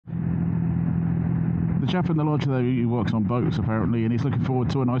chap in the lodge there, he works on boats apparently, and he's looking forward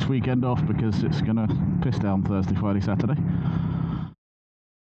to a nice weekend off because it's going to piss down Thursday, Friday, Saturday.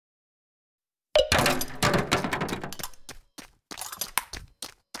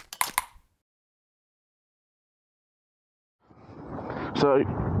 So,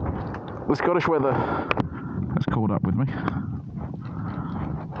 the Scottish weather has caught up with me.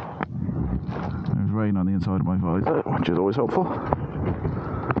 There's rain on the inside of my visor, which is always helpful.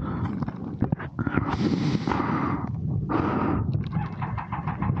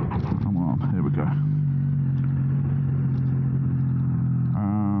 Come on, here we go.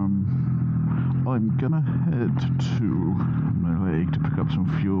 I'm gonna head to Mallaig to pick up some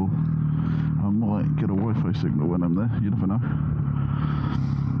fuel. I might get a Wi-Fi signal when I'm there, you never know.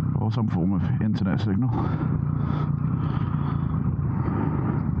 Or some form of internet signal.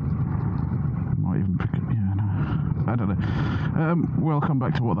 Might even pick up, yeah, no, I don't know. We'll come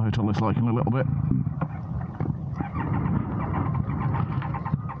back to what the hotel is like in a little bit.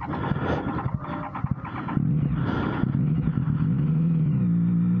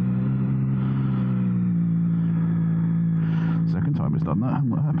 Second time it's done that, I'm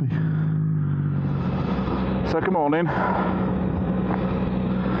not happy. Second morning.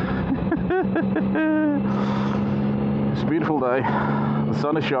 It's a beautiful day. The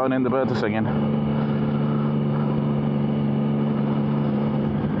sun is shining, the birds are singing.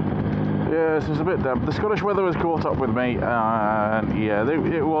 Yes, it's a bit damp. The Scottish weather has caught up with me, and yeah,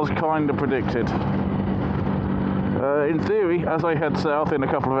 it was kind of predicted. In theory, as I head south in a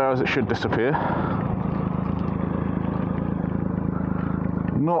couple of hours, it should disappear.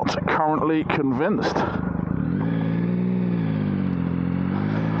 Not currently convinced.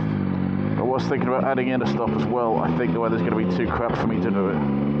 I was thinking about adding in a stop as well. I think the weather's going to be too crap for me to do it.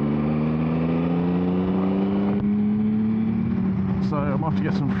 So I'm off to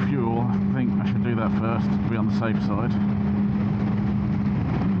get some fuel. I think I should do that first to be on the safe side.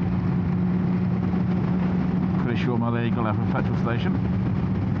 Pretty sure Mallaig will have a petrol station.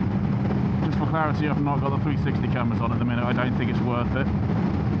 Just for clarity, I've not got the 360 cameras on at the minute. I don't think it's worth it.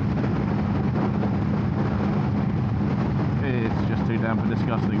 It's just too damp and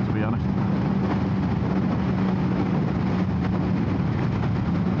disgusting, to be honest.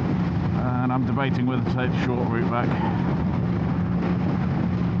 And I'm debating whether to take the short route back.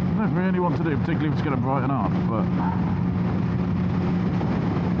 I don't really want to do, particularly if it's going to brighten up, but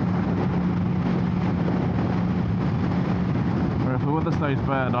if the weather stays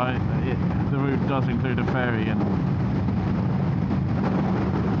bad, the route does include a ferry, and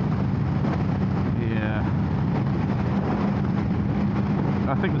yeah,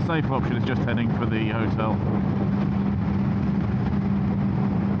 I think the safe option is just heading for the hotel.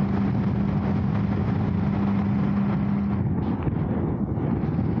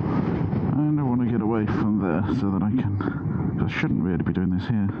 And I want to get away from there so that I can, I shouldn't really be doing this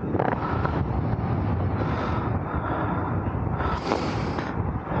here.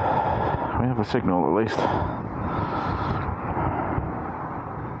 We have a signal at least.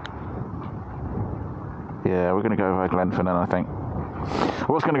 Yeah, we're going to go over Glenfinnan, I think.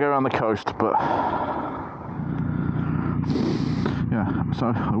 I was going to go around the coast, but yeah,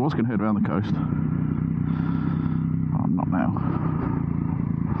 so I was going to head around the coast. I'm not now.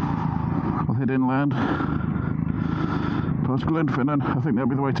 I'll head inland past Glenfinnan. I think that'll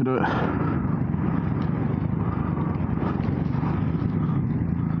be the way to do it.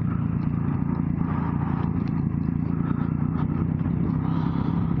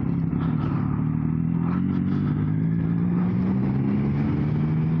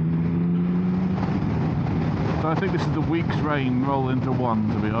 So I think this is the week's rain roll into one,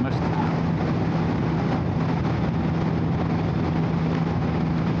 to be honest.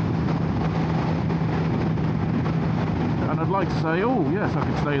 And I'd like to say, oh yes, I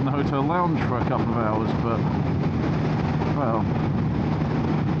could stay in the hotel lounge for a couple of hours, but, well,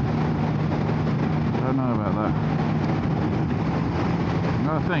 I don't know about that.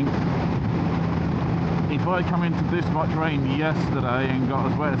 I think if I come into this much rain yesterday and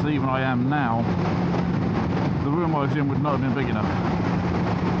got as wet as even I am now, the room I was in would not have been big enough.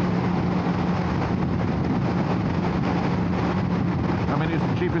 I mean, it's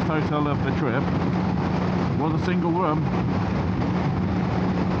the cheapest hotel of the trip. It was a single room.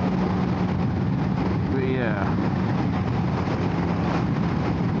 But yeah.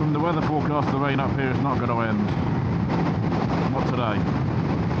 From the weather forecast, the rain up here is not going to end. Not today.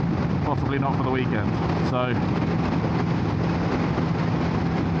 Possibly not for the weekend. So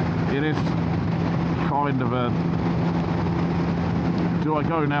it is kind of a do I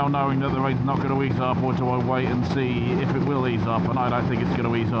go now knowing that the rain's not going to ease up, or do I wait and see if it will ease up? And I don't think it's going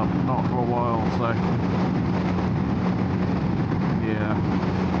to ease up, not for a while, so yeah.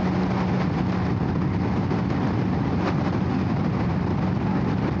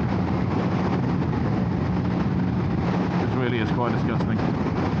 It really is quite disgusting.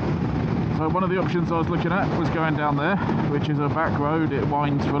 So one of the options I was looking at was going down there, which is a back road. It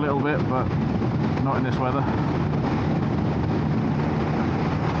winds for a little bit, but not in this weather.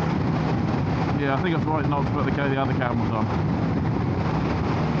 Yeah, I think I was right not to put the other cameras on.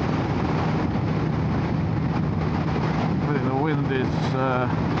 I think the wind is...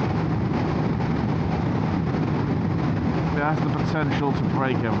 it has the potential to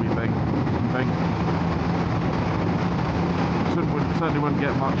break everything, I think. Certainly won't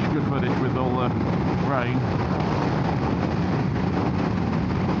get much good footage with all the rain.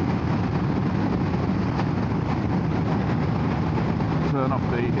 Turn off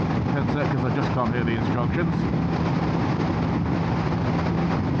the headset because I just can't hear the instructions.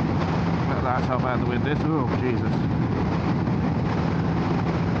 That's how bad the wind is. Oh, Jesus.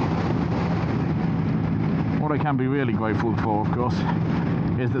 What I can be really grateful for, of course,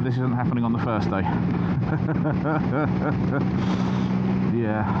 is that this isn't happening on the first day.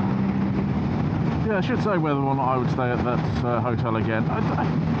 Yeah, I should say whether or not I would stay at that hotel again.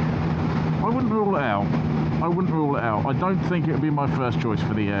 I wouldn't rule it out. I don't think it would be my first choice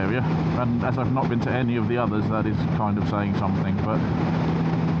for the area, and as I've not been to any of the others, that is kind of saying something, but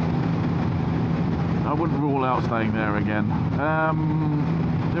I wouldn't rule out staying there again.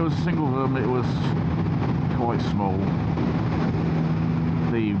 There was a single room, it was quite small.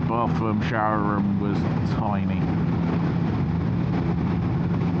 The bathroom, shower room was tiny.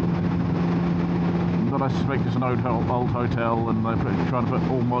 But I suspect it's an old hotel, and they're trying to put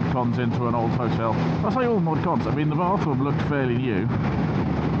all mod cons into an old hotel. I say all mod cons, I mean the bathroom looked fairly new.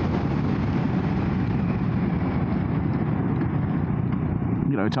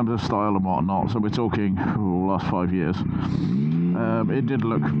 You know, in terms of style and whatnot, so we're talking last 5 years. It did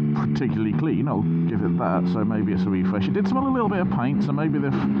look particularly clean, I'll give it that, so maybe it's a refresh. It did smell a little bit of paint, so maybe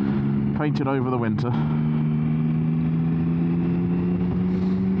they've painted over the winter.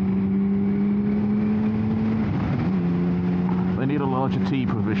 They need a larger tea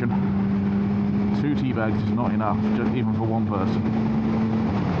provision. 2 tea bags is not enough, just even for one person.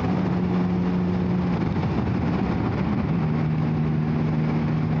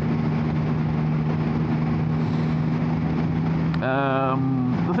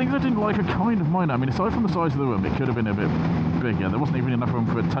 The things I didn't like are kind of minor. I mean, aside from the size of the room, it could have been a bit bigger. There wasn't even enough room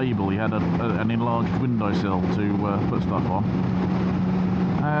for a table. He had an enlarged windowsill to put stuff on.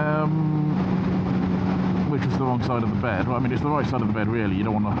 Which was the wrong side of the bed. Well, I mean, it's the right side of the bed, really. You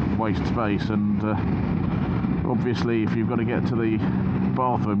don't want to waste space, and obviously, if you've got to get to the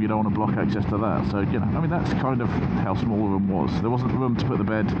bathroom, you don't want to block access to that. So, you know, I mean, that's kind of how small the room was. There wasn't room to put the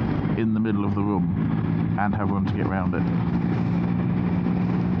bed in the middle of the room and have room to get around it.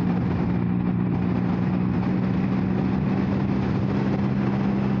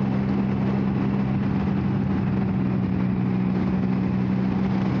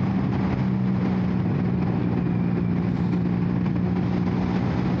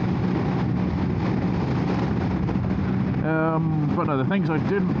 But no, the things I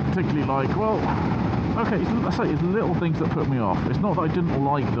didn't particularly like, well, okay, let's say it's little things that put me off. It's not that I didn't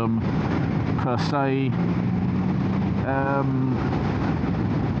like them per se.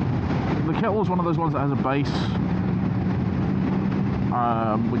 The kettle is one of those ones that has a base,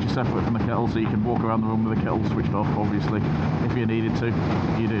 which is separate from the kettle, so you can walk around the room with the kettle switched off, obviously, if you needed to.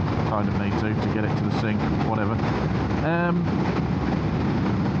 You did kind of need to get it to the sink, whatever.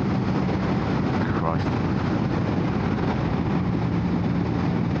 Christ.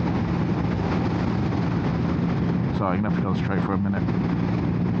 Sorry, I'm going to have to concentrate for a minute.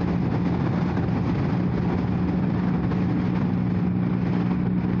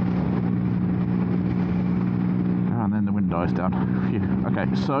 And then the wind dies down. Phew. Okay,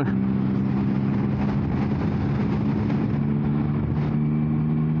 so...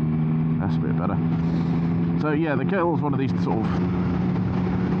 that's a bit better. So yeah, the kettle is one of these sort of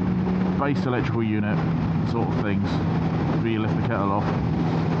base electrical unit sort of things where you lift the kettle off.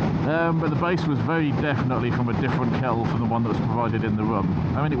 But the base was very definitely from a different kettle from the one that was provided in the room.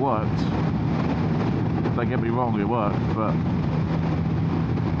 I mean, it worked. Don't get me wrong, it worked, but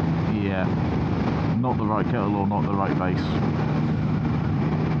yeah, not the right kettle or not the right base.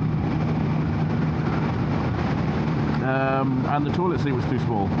 And the toilet seat was too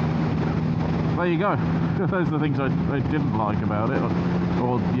small. There you go. Those are the things I didn't like about it,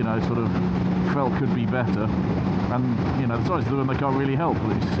 or you know, sort of felt could be better. And, you know, the size of them, they can't really help.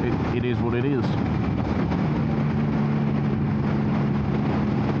 It is what it is.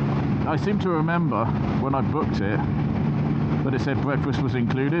 I seem to remember when I booked it that it said breakfast was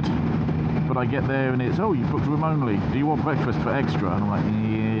included, but I get there and it's, oh, you booked room only. Do you want breakfast for extra? And I'm like,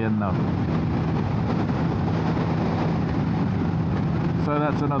 yeah, no. So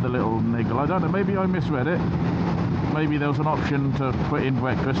that's another little niggle. I don't know, maybe I misread it. Maybe there was an option to put in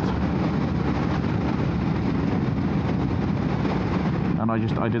breakfast. And I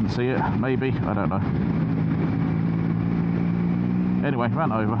didn't see it. Maybe, I don't know. Anyway,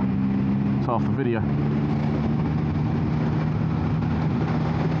 ran over. It's half the video.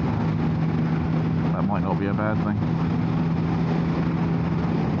 That might not be a bad thing.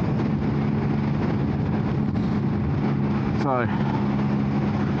 So,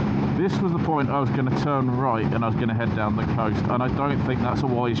 this was the point I was going to turn right and I was going to head down the coast, and I don't think that's a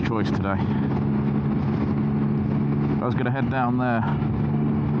wise choice today. I was going to head down there.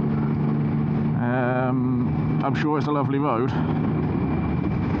 I'm sure it's a lovely road,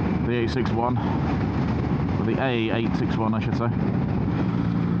 the 861, or the A861 I should say.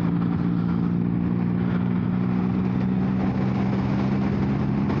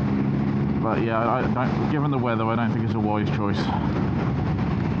 But yeah, given the weather, I don't think it's a wise choice.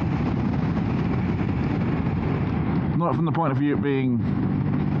 Not from the point of view of being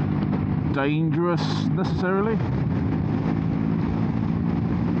dangerous necessarily,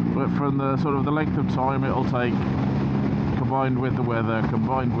 but from the sort of the length of time it'll take, combined with the weather,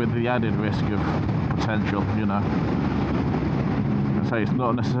 combined with the added risk of potential, you know. I say it's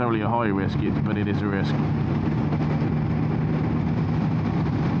not necessarily a high risk, but it is a risk.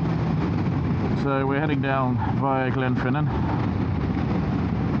 So we're heading down via Glenfinnan.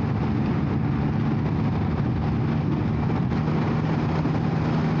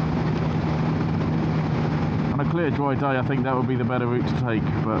 On a clear dry day I think that would be the better route to take,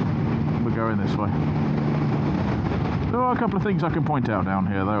 but we're going this way. There are a couple of things I can point out down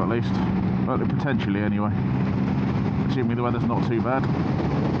here though, at least. Well, potentially anyway. Assuming the weather's not too bad.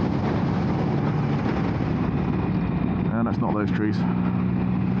 And that's not those trees.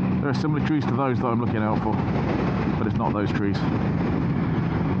 There are similar trees to those that I'm looking out for, but it's not those trees.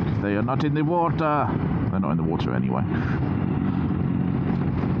 Because they are not in the water. They're not in the water anyway.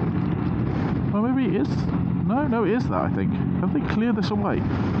 Well, maybe it is. No, it is that, I think. Have they cleared this away?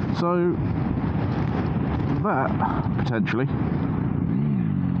 So, that, potentially,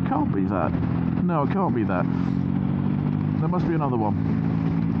 can't be that. No, it can't be that. There must be another one.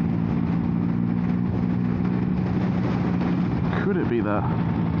 Could it be that?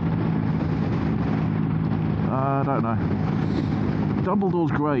 I don't know.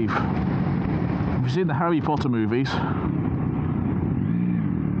 Dumbledore's grave. Have you seen the Harry Potter movies?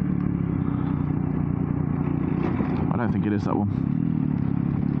 I don't think it is that one.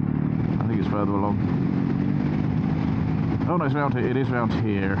 I think it's further along. Oh no, it's round here. It is round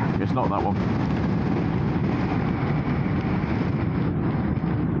here. It's not that one.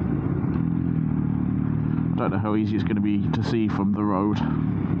 I don't know how easy it's going to be to see from the road.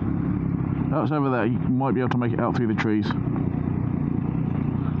 That's over there. You might be able to make it out through the trees.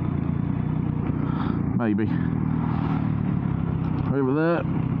 Maybe. Over there.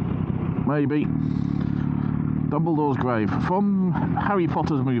 Maybe. Dumbledore's grave. From Harry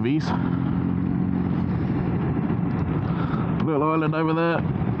Potter's movies. A little island over there.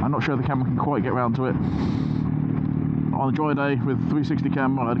 I'm not sure the camera can quite get round to it. On a dry day with 360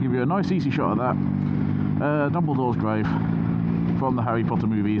 camera, I'd give you a nice easy shot of that. Dumbledore's grave. From the Harry Potter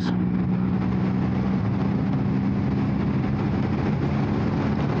movies.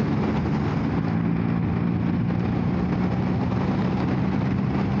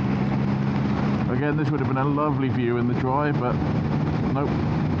 Again, this would have been a lovely view in the drive, but nope.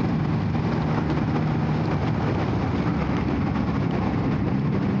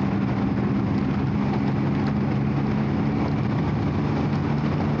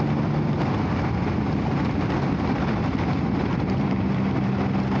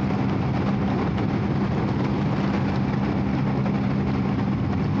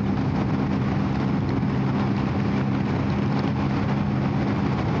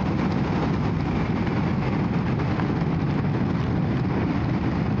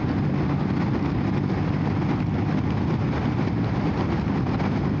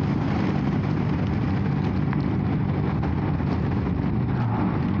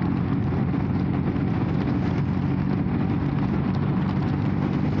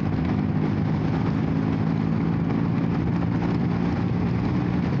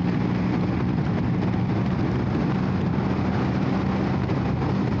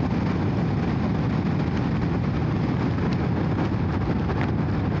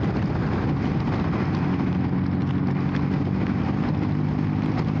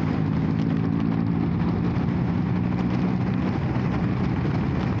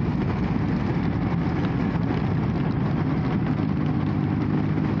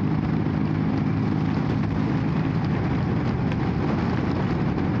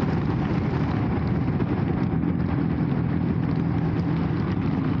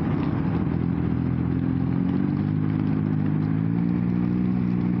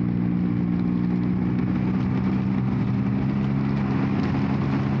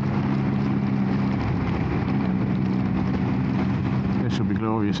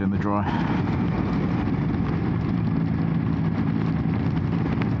 glorious in the dry.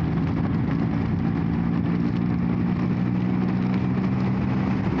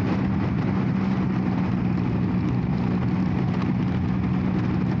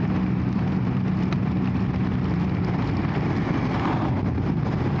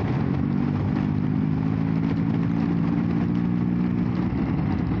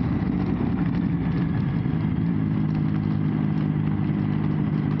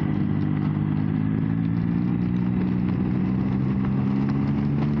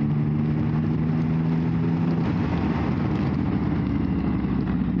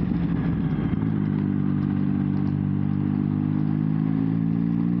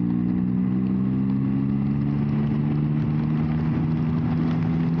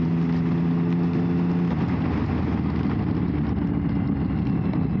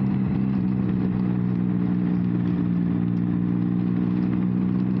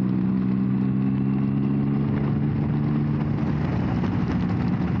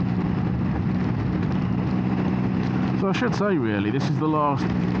 So I should say, really, this is the last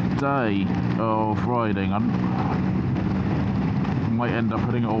day of riding. I might end up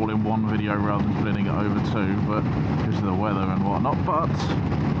putting it all in one video rather than splitting it over two, but because of the weather and whatnot. But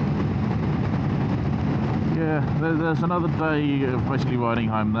yeah, there's another day of basically riding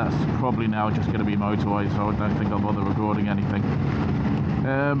home. That's probably now just going to be motorway, so I don't think I'll bother recording anything.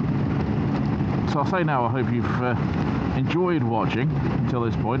 So I'll say now, I hope you've enjoyed watching until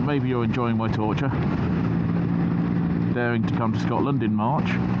this point. Maybe you're enjoying my torture, daring to come to Scotland in March.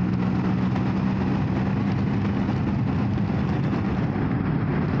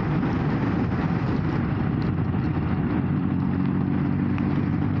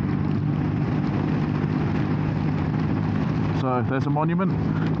 So there's a monument.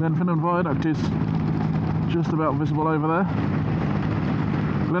 Glenfinnan Viaduct is just about visible over there.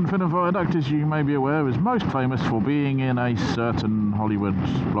 Glenfinnan Viaduct, as you may be aware, is most famous for being in a certain Hollywood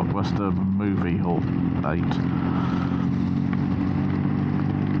blockbuster movie, or 8.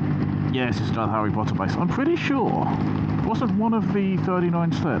 Yes, it's another Harry Potter base. I'm pretty sure, wasn't one of the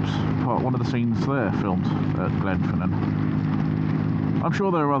 39 Steps one of the scenes there filmed at Glenfinnan? I'm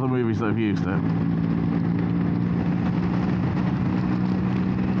sure there are other movies that have used it.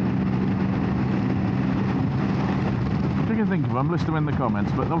 If you can think of them, list them in the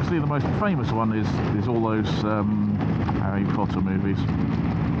comments, but obviously the most famous one is all those Harry Potter movies.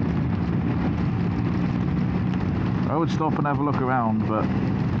 I would stop and have a look around, but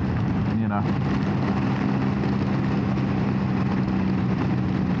you know,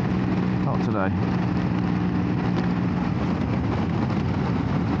 not today.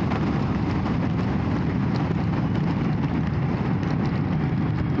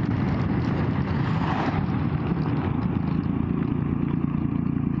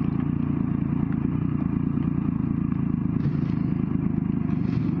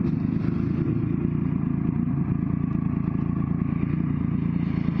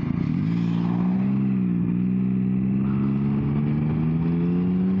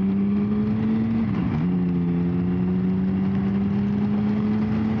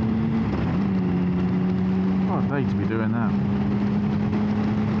 To be doing that.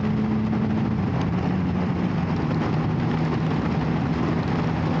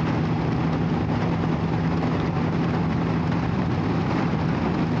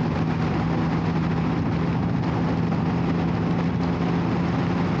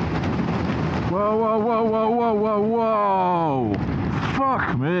 Whoa, whoa, whoa, whoa, whoa, whoa, whoa!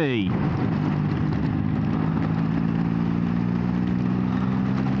 Fuck me!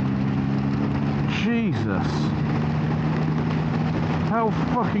 Jesus! How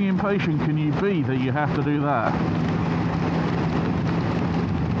fucking impatient can you be that you have to do that?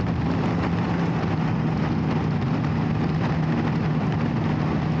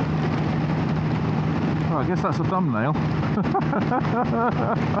 Oh, I guess that's a thumbnail.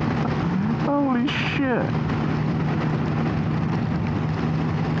 Holy shit!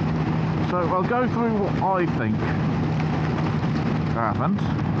 So I'll go through what I think happened,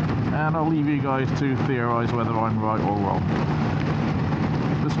 and I'll leave you guys to theorise whether I'm right or wrong.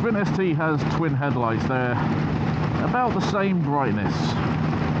 The Sprint ST has twin headlights. They're about the same brightness,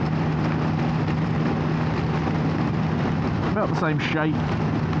 about the same shape.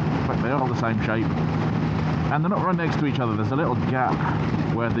 In fact, they are the same shape, and they're not right next to each other. There's a little gap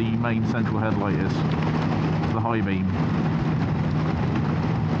where the main central headlight is, the high beam.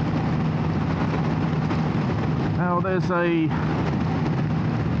 Now there's a,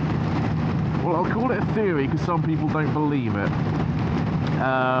 well, I'll call it a theory because some people don't believe it.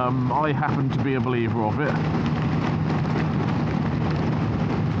 I happen to be a believer of it.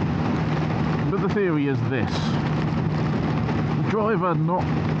 the theory is this. The driver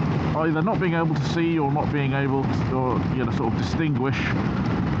either not being able to see or not being able to, or, you know, sort of distinguish,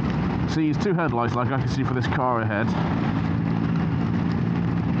 sees two headlights like I can see for this car ahead,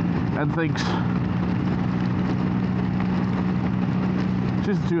 and thinks,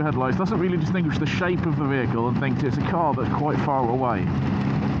 sees the two headlights, doesn't really distinguish the shape of the vehicle and thinks it's a car that's quite far away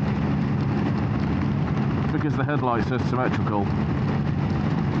because the headlights are symmetrical.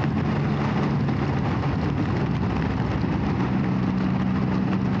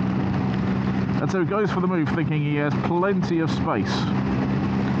 And so he goes for the move thinking he has plenty of space.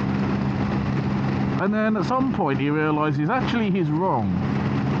 And then at some point he realises actually he's wrong.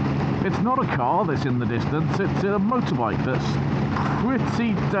 It's not a car that's in the distance, it's a motorbike that's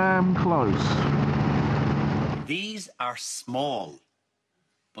pretty damn close. These are small,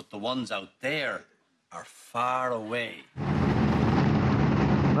 but the ones out there are far away.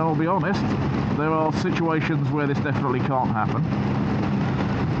 Now, I'll be honest, there are situations where this definitely can't happen.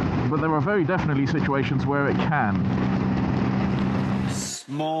 But there are very definitely situations where it can.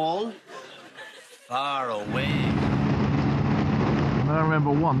 Small, far away. And I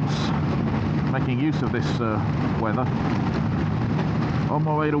remember once making use of this weather on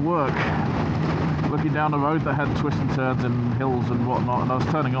my way to work, looking down the road that had twists and turns and hills and whatnot, and I was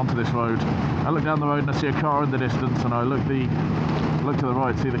turning onto this road. I look down the road and I see a car in the distance, and I look to the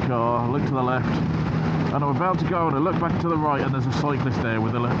right, see the car, I look to the left, and I'm about to go, and I look back to the right, and there's a cyclist there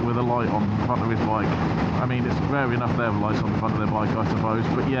with a light on the front of his bike. I mean, it's rare enough they have lights on the front of their bike, I suppose,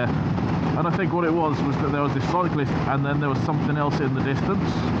 but yeah. And I think what it was that there was this cyclist, and then there was something else in the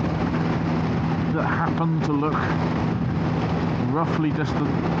distance that happened to look roughly distant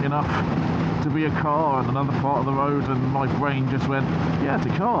enough to be a car on another part of the road, and my brain just went, yeah, it's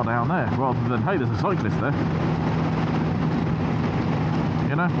a car down there, rather than, hey, there's a cyclist there.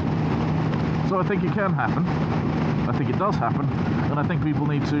 You know? So I think it can happen. I think it does happen, and I think people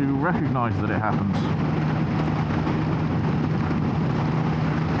need to recognise that it happens.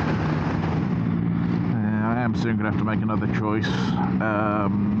 I am soon going to have to make another choice.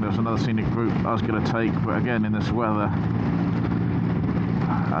 There's another scenic route I was going to take, but again, in this weather,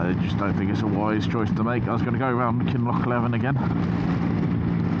 I just don't think it's a wise choice to make. I was going to go around Kinlochleven again.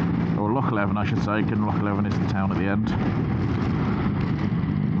 Or Lochleven, I should say. Kinlochleven is the town at the end.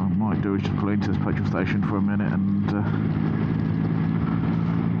 What I might do is just pull into this petrol station for a minute and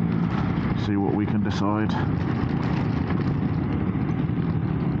see what we can decide.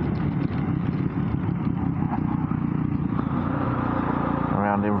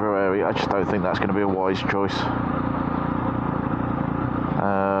 Around Inverary, I just don't think that's going to be a wise choice.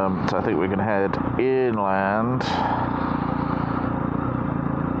 So I think we're going to head inland.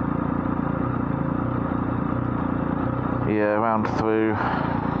 Yeah, around through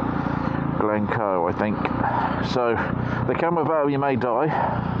Glencoe, I think. So the camera value may die.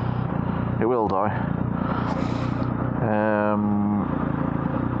 It will die.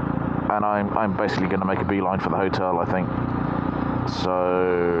 And I'm basically going to make a beeline for the hotel, I think.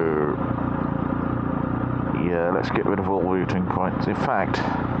 So yeah, let's get rid of all routing points. In fact,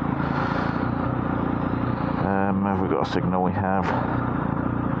 have we got a signal? We have.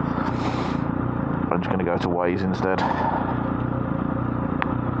 I'm just going to go to Waze instead.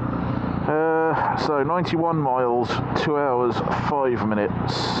 So 91 miles, 2 hours, 5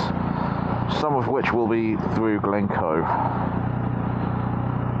 minutes, some of which will be through Glencoe.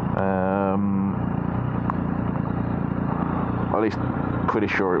 At least pretty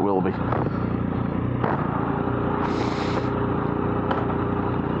sure it will be.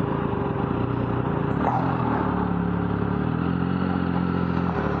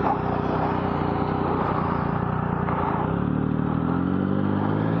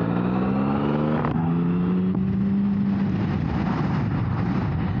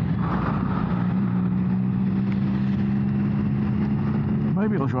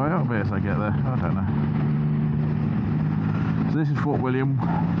 Maybe it'll dry out a bit as I get there, I don't know. So this is Fort William.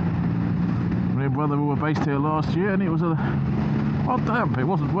 My brother were based here last year, and it was damp. It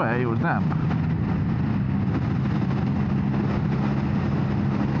wasn't wet, it was damp.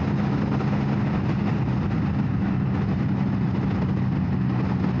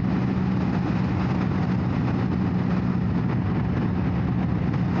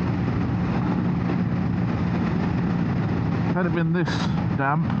 Had it been this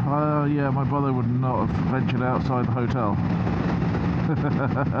damp, yeah, my brother would not have ventured outside the hotel.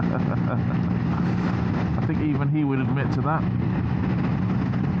 I think even he would admit to that.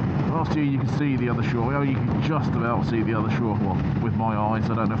 Last year you could see the other shore. Oh, you could just about see the other shore. Well, with my eyes,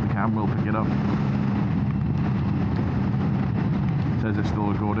 I don't know if the camera will pick it up. It says it's still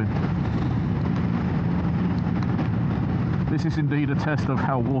recording. This is indeed a test of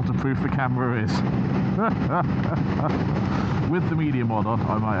how waterproof the camera is. With the media mod on,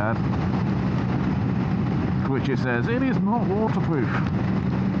 I might add. Which it says, it is not waterproof.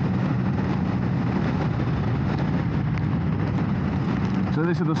 So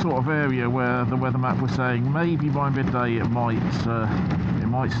this is the sort of area where the weather map was saying maybe by midday it might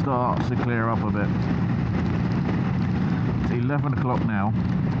start to clear up a bit. It's 11 o'clock now.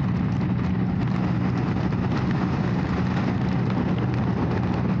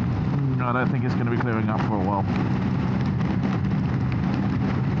 I don't think it's going to be clearing up for a while.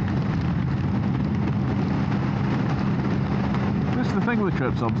 This is the thing with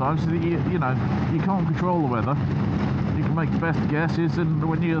trips sometimes, is that you know, you can't control the weather. You can make best guesses, and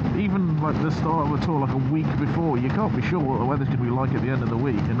when you even like the start of a tour, like a week before, you can't be sure what the weather's going to be like at the end of the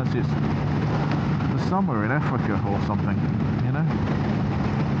week, unless it's the summer in Africa or something, you know.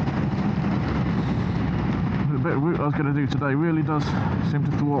 The bit of route I was going to do today really does seem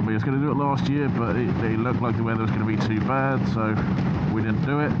to thwart me. I was going to do it last year, but it looked like the weather was going to be too bad, so we didn't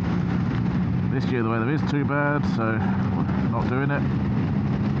do it. This year the weather is too bad, so we're not doing it.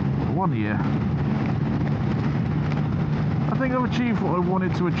 1 year. I think I've achieved what I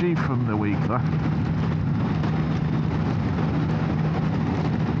wanted to achieve from the week, though.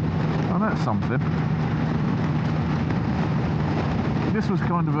 And that's something. This was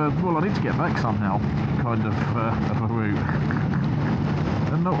kind of a, well, I need to get back somehow, kind of a route.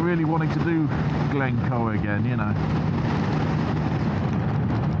 And not really wanting to do Glencoe again, you know.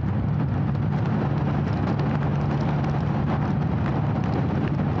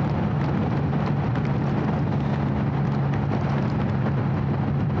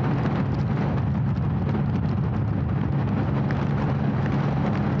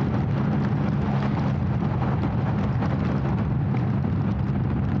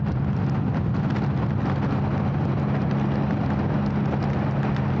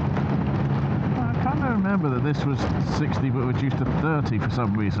 That this was 60 but reduced to 30 for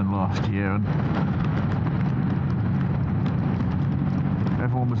some reason last year, and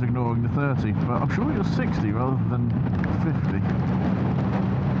everyone was ignoring the 30, but I'm sure it was 60 rather than 50.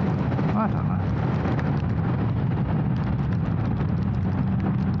 I don't know.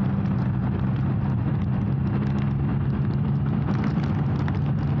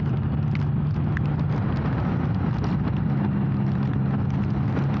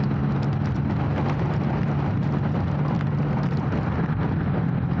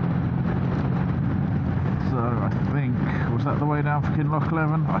 Was that the way down for Kinloch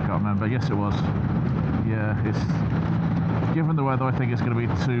 11? I can't remember. Yes, it was. Yeah, it's given the weather, I think it's going to be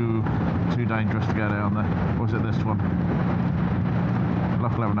too dangerous to go down there. Or is it this one?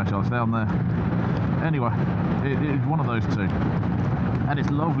 Loch 11, no chance. Down there. Anyway, it's one of those two, and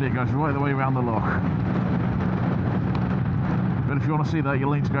it's lovely. It goes right the way around the loch. But if you want to see that,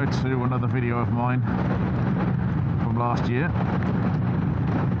 you'll need to go to another video of mine from last year.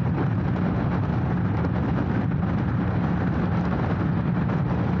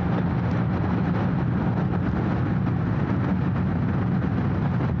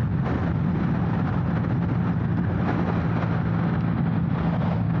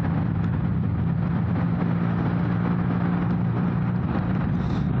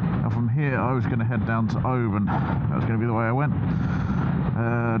 I was going to head down to Oban. That was going to be the way I went.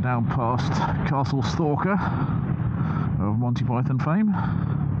 Down past Castle Stalker of Monty Python fame.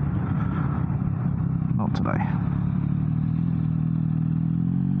 Not today.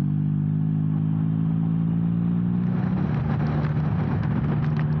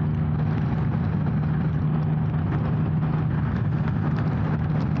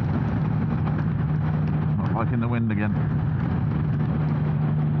 Not liking the wind again.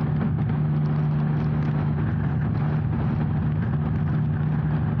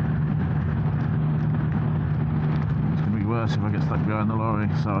 If I get stuck behind the lorry,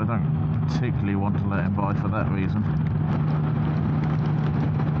 so I don't particularly want to let him by for that reason.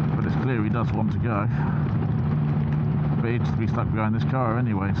 But it's clear he does want to go. But he'd be stuck behind this car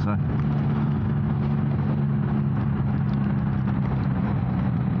anyway, so.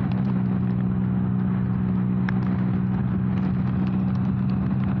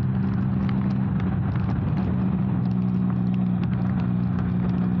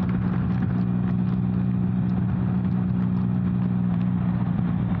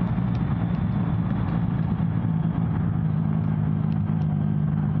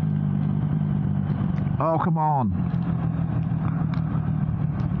 Oh, come on.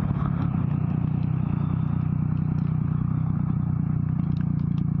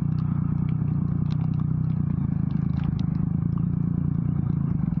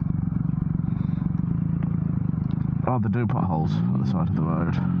 Oh, the do potholes at the side of the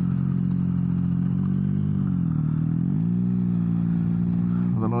road.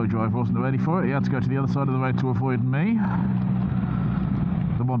 The lorry driver wasn't ready for it. He had to go to the other side of the road to avoid me.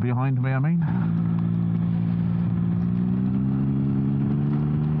 The one behind me, I mean.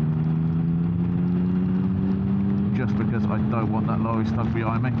 Just because I don't want that lorry stuck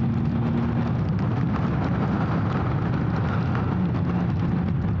behind me.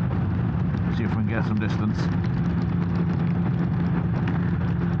 See if we can get some distance.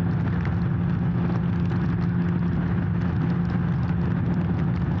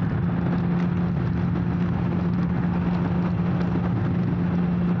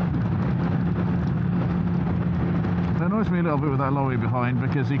 It annoys me a little bit with that lorry behind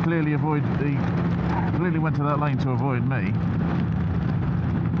because he clearly went to that lane to avoid me.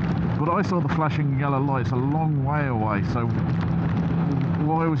 But I saw the flashing yellow lights a long way away, so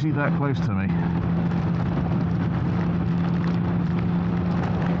why was he that close to me?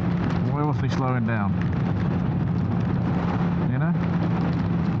 Why wasn't he slowing down? You know?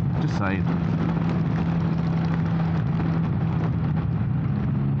 Just say it.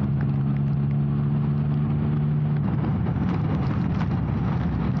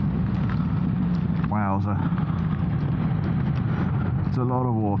 Wowza. It's a lot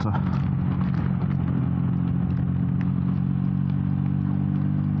of water.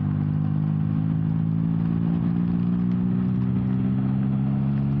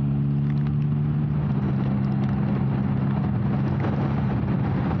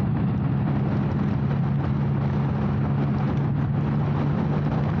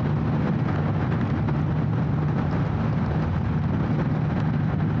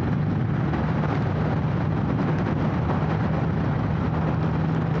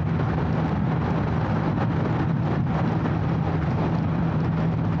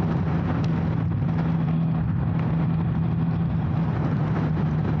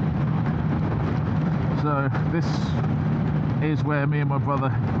 So this is where me and my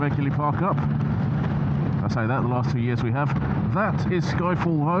brother regularly park up. I say that the last 2 years we have. That is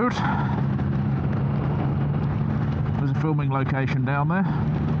Skyfall Road. There's a filming location down there.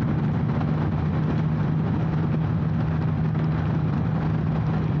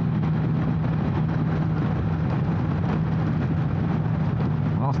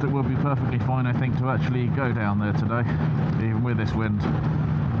 Whilst it will be perfectly fine, I think, to actually go down there today, even with this wind.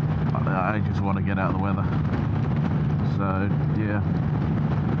 I just want to get out of the weather. So, yeah.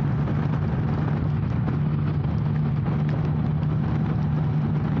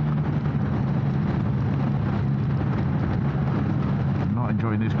 I'm not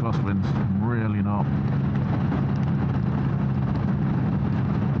enjoying these crosswinds. I'm really not.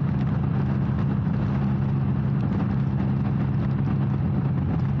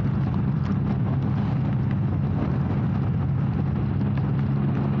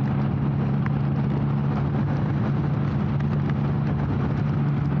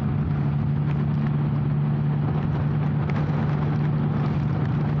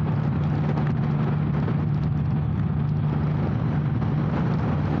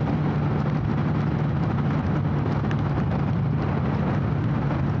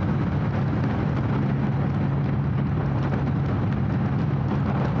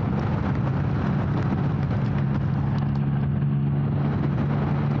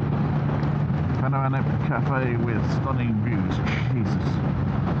 Panoramic cafe with stunning views. Jesus.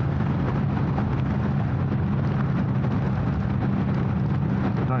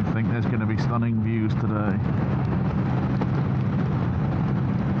 I don't think there's going to be stunning views today.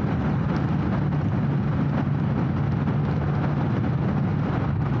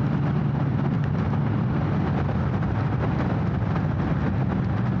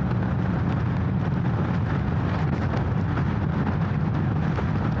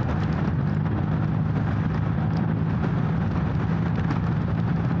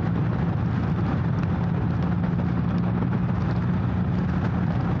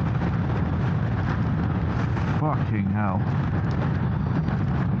 Fucking hell.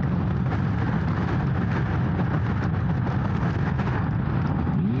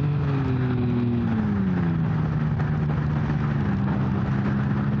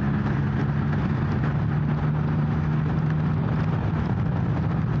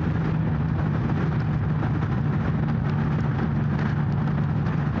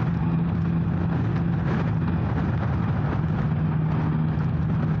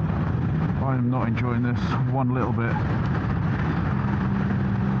 I'm not enjoying this one little bit.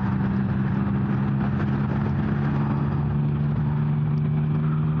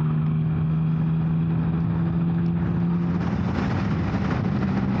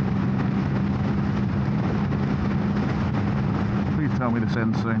 tell me this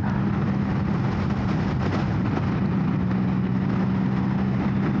ends soon.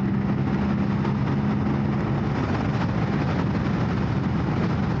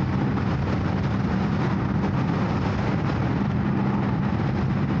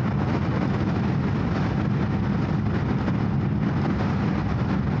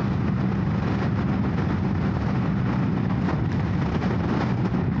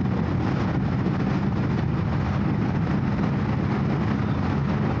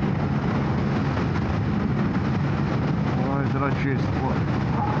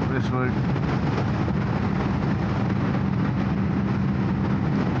 This route.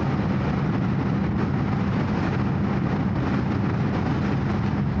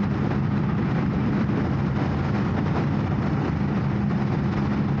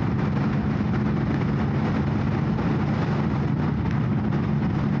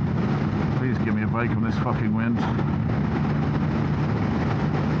 Please give me a break on this fucking wind.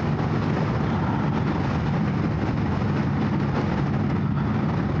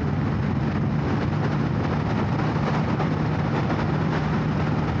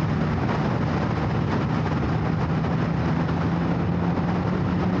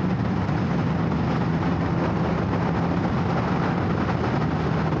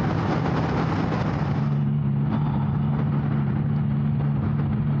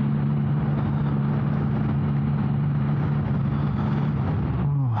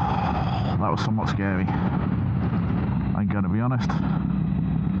 That was somewhat scary, I'm going to be honest.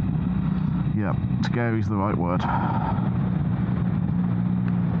 Yeah, scary is the right word.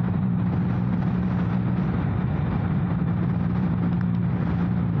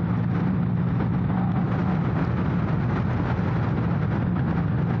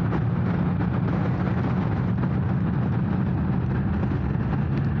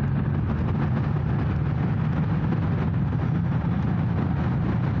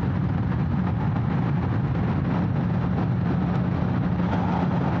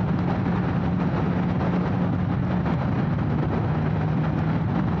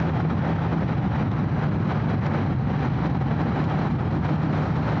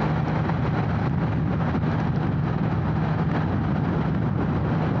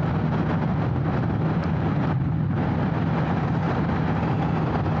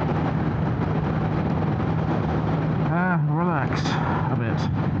 Relax a bit.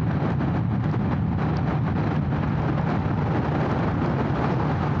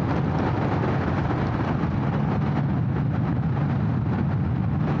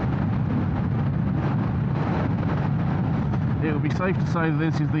 It would be safe to say that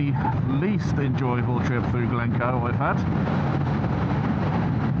this is the least enjoyable trip through Glencoe I've had.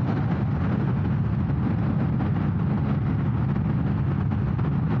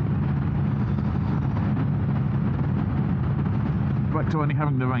 Back to only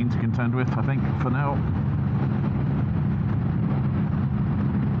having the rain to contend with, I think, for now.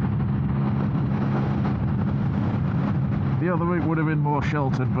 The other route would have been more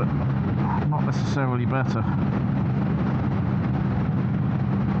sheltered, but not necessarily better.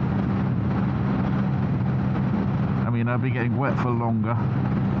 I mean, I'd be getting wet for longer.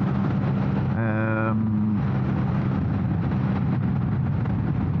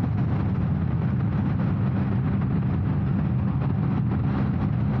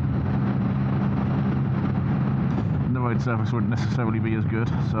 Road surface wouldn't necessarily be as good,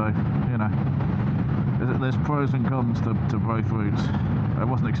 so you know, there's pros and cons to both routes. I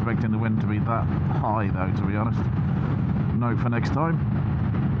wasn't expecting the wind to be that high though, to be honest. Note for next time.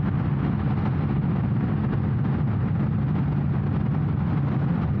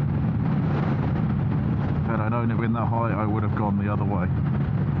 Had I known it been that high, I would have gone the other way.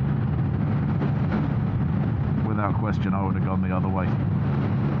 Without question, I would have gone the other way.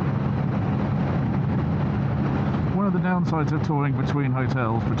 One of the downsides of touring between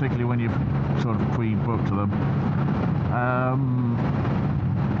hotels, particularly when you've sort of pre-booked them,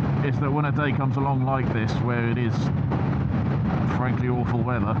 is that when a day comes along like this, where it is frankly awful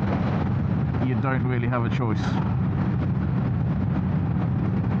weather, you don't really have a choice.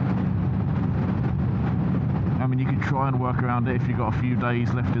 I mean, you could try and work around it if you've got a few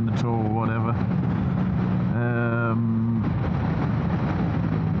days left in the tour or whatever.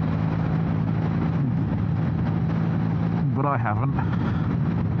 But I haven't,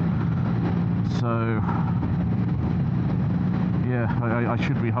 so yeah, I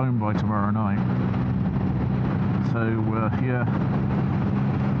should be home by tomorrow night, so yeah.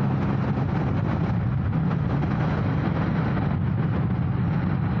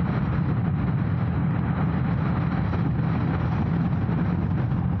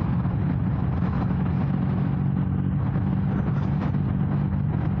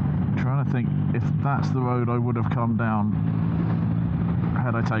 that's the road I would have come down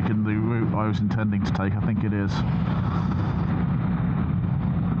had I taken the route I was intending to take. I think it is.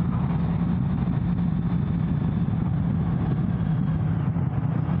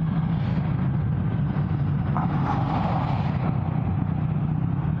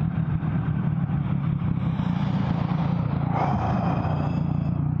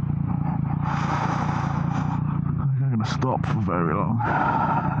 Stop for very long.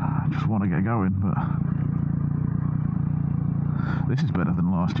 I just want to get going, but this is better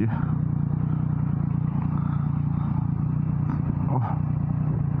than last year. Oh.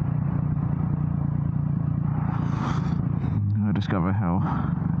 I discover how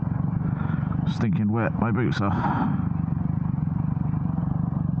stinking wet my boots are.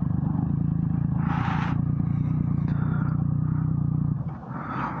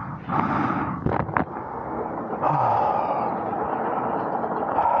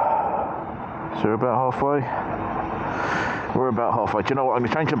 So we're about halfway. We're about halfway. Do you know what? I'm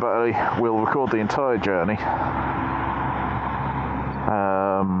going to change the battery. We'll record the entire journey. If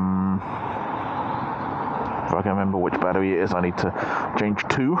I can remember which battery it is, I need to change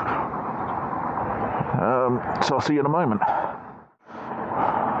two. So I'll see you in a moment.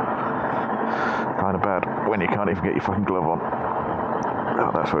 Kind of bad when you can't even get your fucking glove on.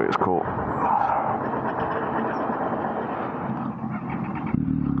 Oh, that's where it's caught.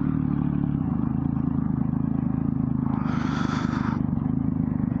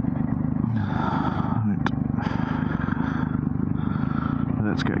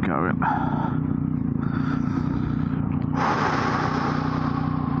 Let's get going.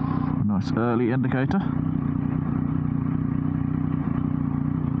 Nice early indicator.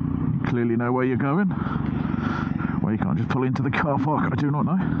 You clearly know where you're going. Well, you can't just pull into the car park, I do not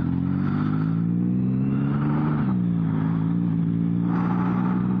know.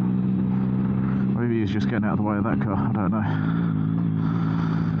 Maybe he's just getting out of the way of that car, I don't know.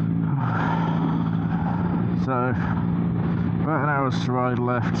 So, about an hour's ride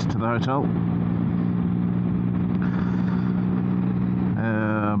left to the hotel.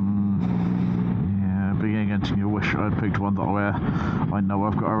 Yeah, being against you, wish I'd picked one that where I know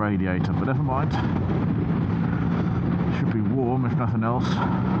I've got a radiator, but never mind. Should be warm if nothing else.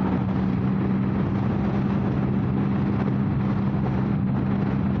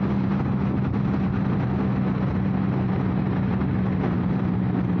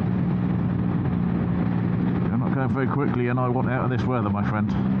 Very quickly, and I want out of this weather, my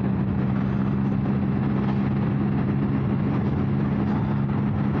friend.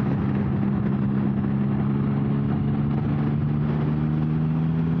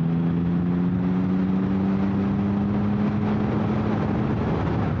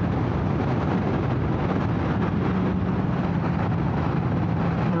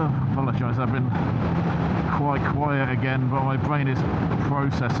 Oh, apologise, I've been quite quiet again, but my brain is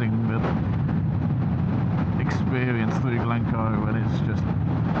processing the experience through Glencoe, and it's just,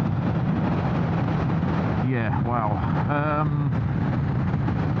 yeah, wow.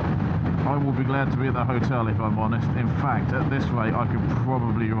 I will be glad to be at the hotel if I'm honest. In fact, at this rate I could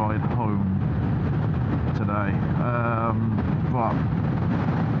probably ride home today, but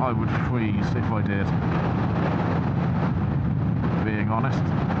I would freeze if I did, being honest.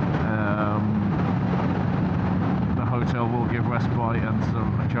 The hotel will give respite and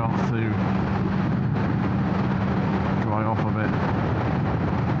a chance to dry off a bit.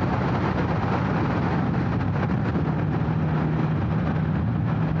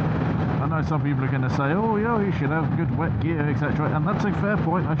 I know some people are going to say, oh yeah, you should have good wet gear, etc. And that's a fair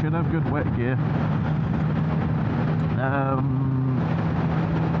point, I should have good wet gear.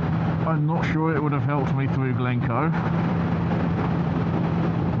 I'm not sure it would have helped me through Glencoe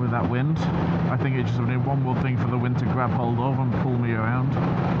with that wind. I think it just would have been one more thing for the wind to grab hold of and pull me around.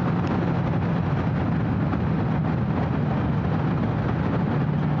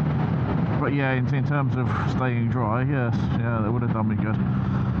 But yeah, in terms of staying dry, yes, yeah, that would have done me good.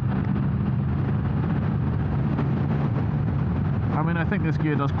 I mean, I think this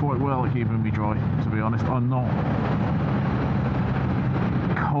gear does quite well at keeping me dry, to be honest. I'm not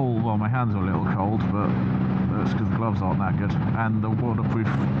cold, well, my hands are a little cold, but that's because the gloves aren't that good. And the waterproof,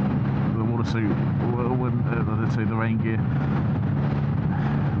 the water suit, wouldn't, the rain gear.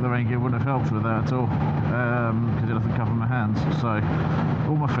 The rain gear wouldn't have helped with that at all, because it doesn't cover my hands. So,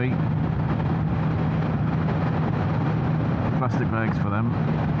 all my feet, plastic bags for them.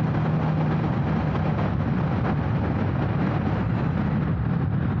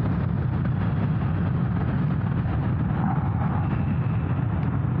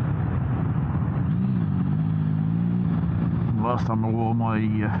 Last time I wore my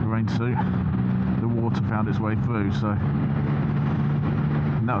rain suit, water found its way through, so...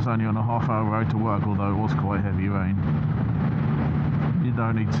 And that was only on a half-hour road to work, although it was quite heavy rain. You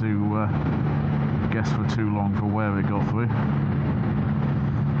don't need to guess for too long for where it got through.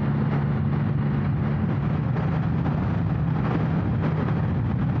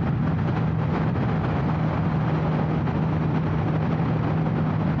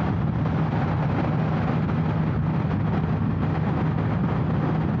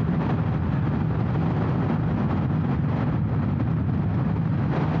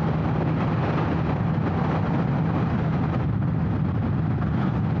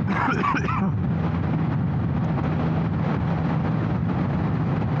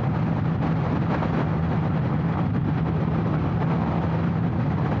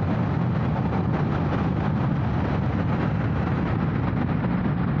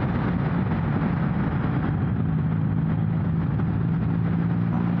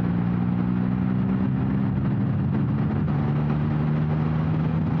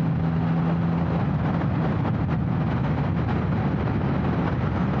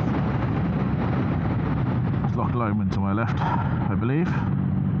 To my left, I believe.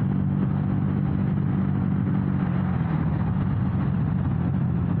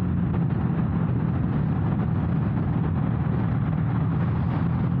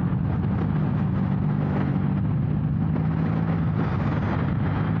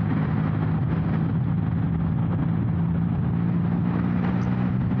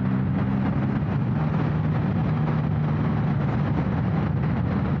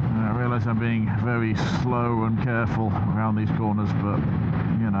 I'm being very slow and careful around these corners, but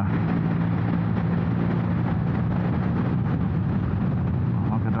you know,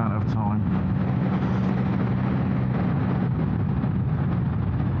 like I don't have time.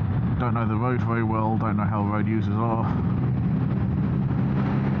 Don't know the road very well, don't know how road users are.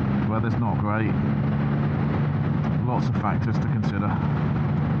 Weather's not great. Lots of factors to consider.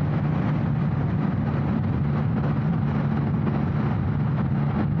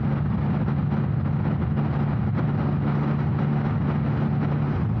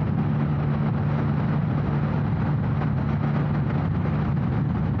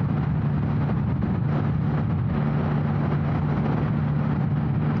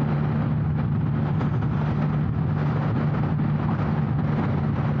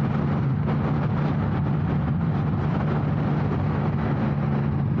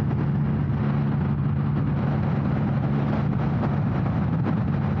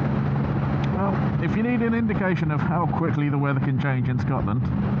 If you need an indication of how quickly the weather can change in Scotland,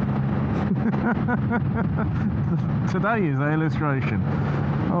 today is an illustration.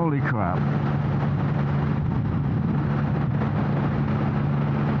 Holy crap.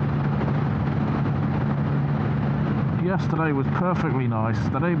 Yesterday was perfectly nice,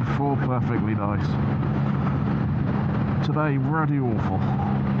 the day before perfectly nice. Today, bloody awful.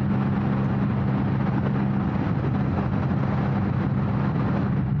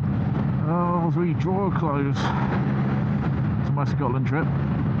 As we draw a close to my Scotland trip,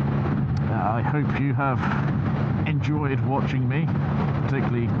 I hope you have enjoyed watching me,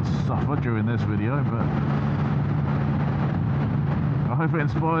 particularly suffer during this video, but I hope it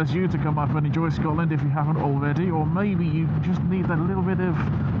inspires you to come up and enjoy Scotland if you haven't already, or maybe you just need that little bit of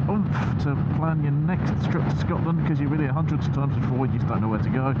oomph to plan your next trip to Scotland because you've been here hundreds of times before, you just don't know where to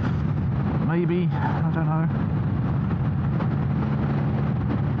go. Maybe, I don't know.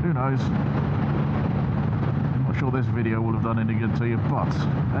 Who knows? I'm not sure this video will have done any good to you, but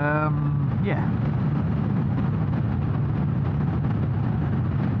yeah.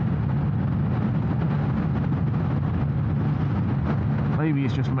 Maybe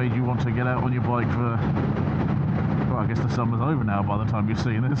it's just made you want to get out on your bike for, well, I guess the summer's over now by the time you're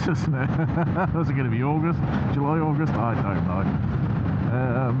seeing this, isn't it? Is it going to be August? July, August? I don't know.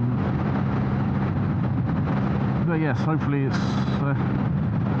 But yes, hopefully it's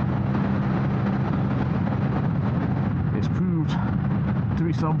proved to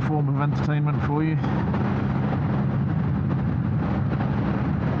be some form of entertainment for you.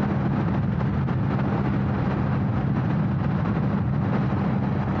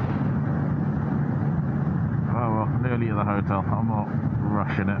 Oh well, nearly at the hotel. I'm not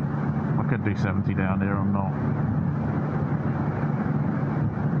rushing it. I could do 70 down here, I'm not.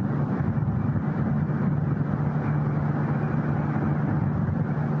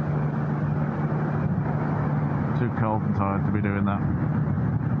 Too cold and tired to be doing that.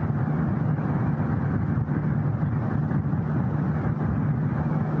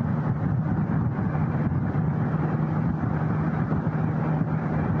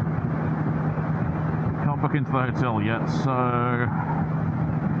 Can't book into the hotel yet, so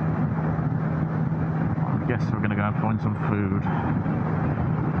guess we're going to go and find some food.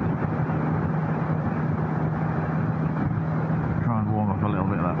 Try and warm up a little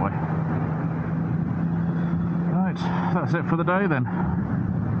bit that way. Right, that's it for the day then.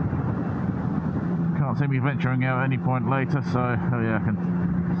 Can't see me venturing out at any point later, so oh yeah, I can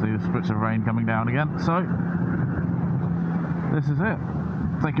see the spits of rain coming down again. So this is it.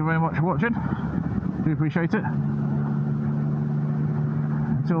 Thank you very much for watching. Do appreciate it.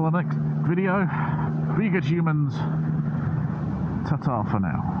 Until the next video, be good humans. Ta-ta for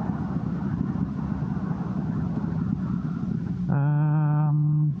now.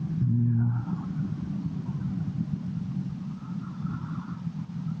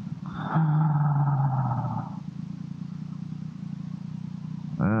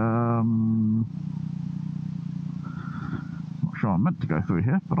 Not sure I'm meant to go through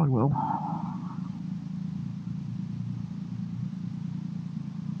here, but I will.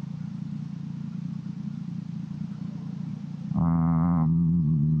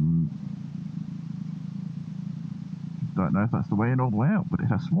 Don't know if that's the way in or the way out, but it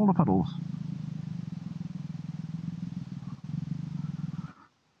has smaller puddles.